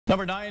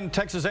Number 9,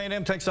 Texas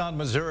A&M takes on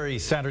Missouri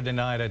Saturday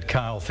night at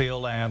Kyle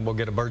Field, and we'll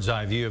get a bird's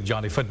eye view of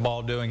Johnny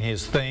Football doing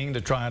his thing to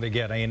try to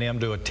get A&M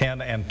to a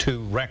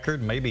 10-2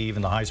 record, maybe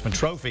even the Heisman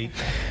Trophy.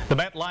 The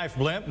MetLife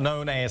Blimp,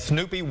 known as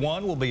Snoopy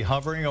 1, will be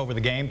hovering over the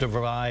game to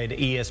provide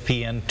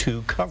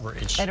ESPN2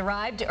 coverage. It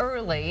arrived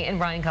early in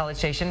Bryan College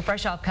Station,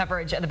 fresh off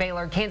coverage of the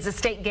Baylor-Kansas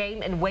State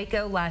game in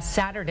Waco last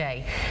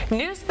Saturday.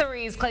 News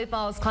 3's Clay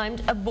Falls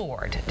climbed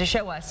aboard to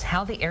show us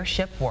how the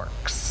airship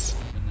works.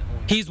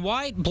 He's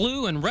white,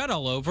 blue, and red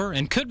all over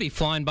and could be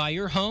flying by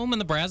your home in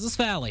the Brazos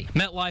Valley.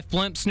 MetLife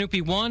Blimp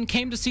Snoopy 1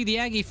 came to see the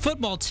Aggie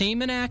football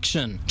team in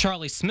action.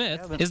 Charlie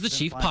Smith is the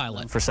chief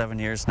pilot. For 7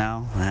 years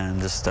now, and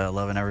just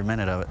loving every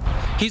minute of it.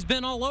 He's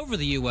been all over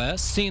the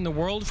U.S., seeing the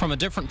world from a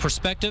different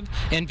perspective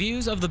and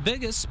views of the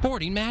biggest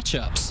sporting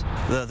matchups.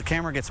 The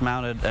camera gets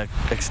mounted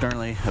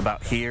externally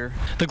about here.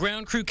 The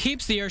ground crew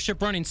keeps the airship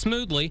running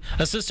smoothly.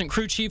 Assistant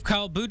Crew Chief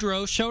Kyle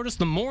Boudreau showed us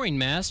the mooring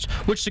mast,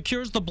 which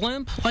secures the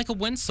blimp like a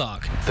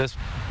windsock. This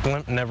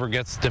blimp never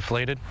gets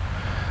deflated.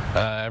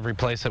 Every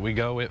place that we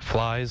go, it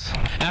flies.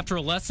 After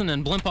a lesson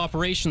in Blimp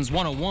Operations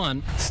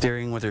 101,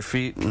 steering with your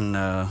feet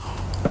and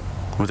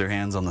with your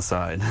hands on the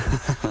side.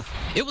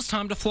 It was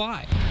time to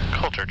fly.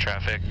 Culture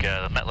traffic,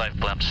 the MetLife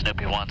Blimp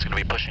Snoopy 1 is going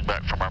to be pushing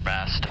back from our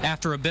mast.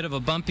 After a bit of a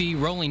bumpy,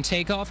 rolling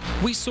takeoff,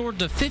 we soared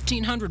to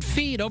 1,500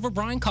 feet over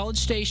Bryan College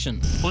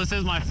Station. Well, this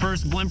is my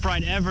first blimp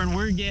ride ever, and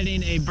we're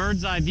getting a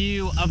bird's eye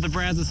view of the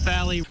Brazos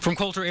Valley. From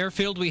Coulter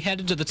Airfield, we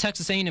headed to the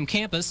Texas A&M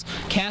campus,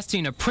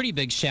 casting a pretty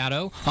big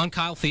shadow on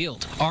Kyle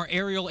Field. Our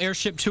aerial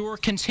airship tour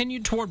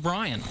continued toward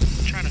Bryan.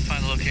 I'm trying to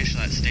find the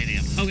location of that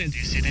stadium. Okay. Do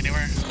you see it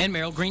anywhere? And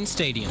Merrill Green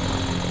Stadium.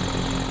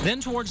 Then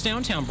towards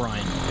downtown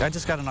Bryan. I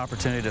just got an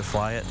opportunity to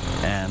fly it,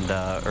 and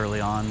early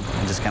on,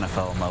 and just kind of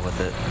fell in love with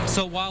it.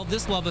 So while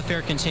this love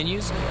affair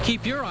continues,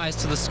 keep your eyes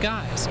to the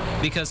skies,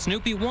 because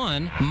Snoopy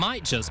 1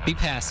 might just be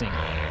passing.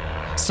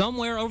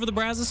 Somewhere over the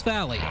Brazos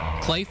Valley,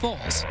 Clay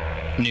Falls,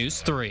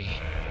 News 3.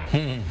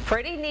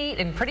 Pretty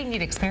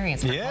neat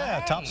experience. Yeah,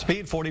 Clay. top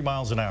speed 40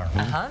 miles an hour.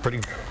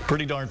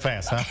 Pretty darn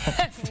fast,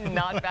 huh?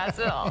 Not fast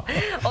at all.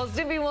 Well,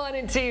 Snoopy 1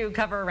 and 2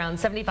 cover around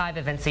 75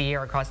 events a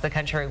year across the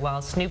country,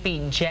 while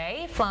Snoopy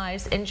J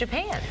flies in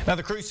Japan. Now,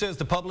 the crew says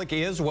the public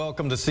is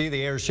welcome to see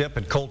the airship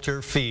at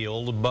Coulter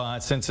Field, but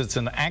since it's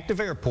an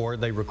active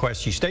airport, they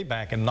request you stay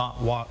back and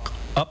not walk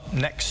up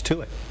next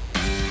to it.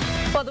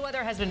 Well, the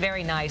weather has been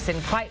very nice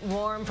and quite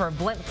warm for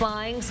blimp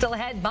flying. Still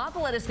ahead, Bob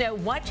will let us know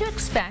what to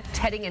expect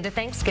heading into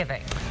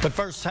Thanksgiving. But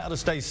first, how to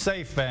stay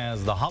safe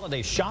as the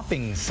holiday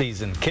shopping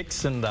season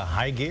kicks into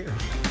high gear.